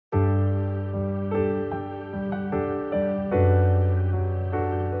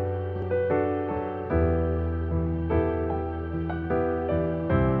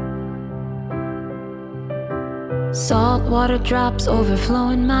Saltwater drops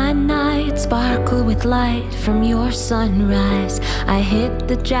overflowing my night, sparkle with light from your sunrise. I hit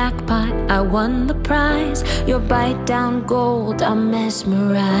the jackpot, I won the prize. Your bite down gold, I'm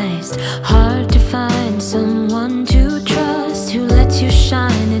mesmerized. Hard to find someone to trust, who lets you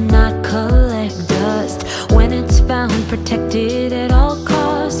shine and not collect dust. When it's found, protected at all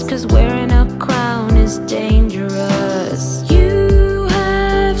costs, 'cause wearing a crown is dangerous. You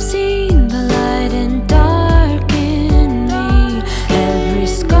have seen the light and dark in me. Every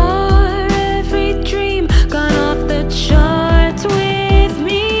scar, every dream, gone off the charts with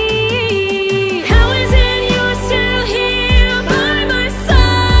me. How is it you're still here by my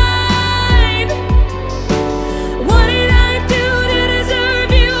side? What did I do to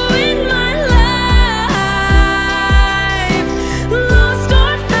deserve you in my life? Lost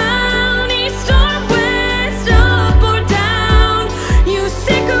or found, east or west, up or down, you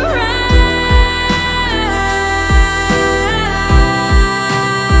stick around.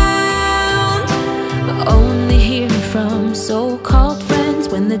 Only hear from so-called friends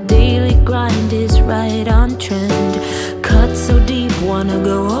when the daily grind is right on trend. Cut so deep, wanna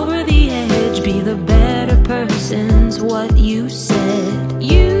go over the edge, be the better person's what you said.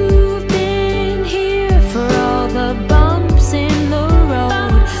 You've been here for all the bumps in the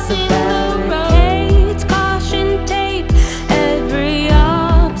road, the barricades, caution tape, every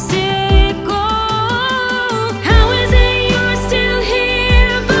obstacle. How is it you're still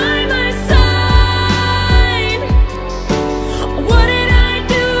here by my side? What did I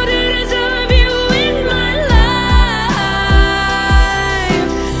do to deserve you in my life?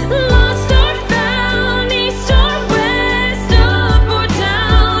 Lost or found, east or west, up or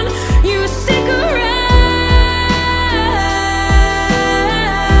down, you stick around.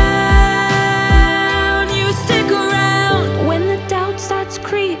 You stick around. When the doubt starts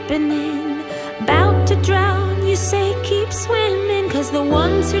creeping in, about to drown, you say keep swimming, 'cause the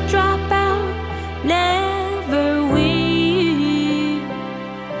ones who drop out never win.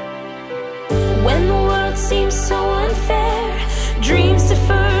 When the world seems so unfair, dreams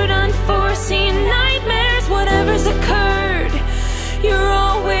deferred, unforeseen nightmares, whatever's occurred, you're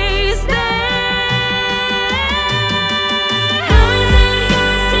always there. How is it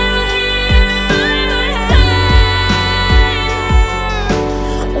you're still here by my side?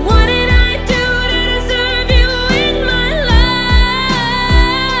 What did I do to deserve you in my life?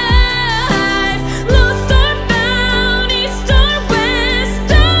 Lost or found, east or west,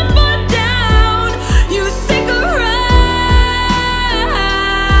 up or down, you stick around.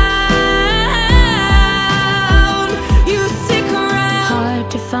 You stick around. Hard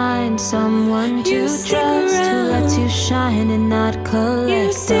to find someone to trust, who lets you shine and not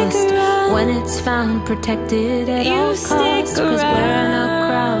collect dust. When it's found, protected at all costs, 'cause wearing a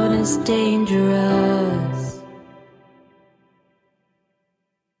crown is dangerous.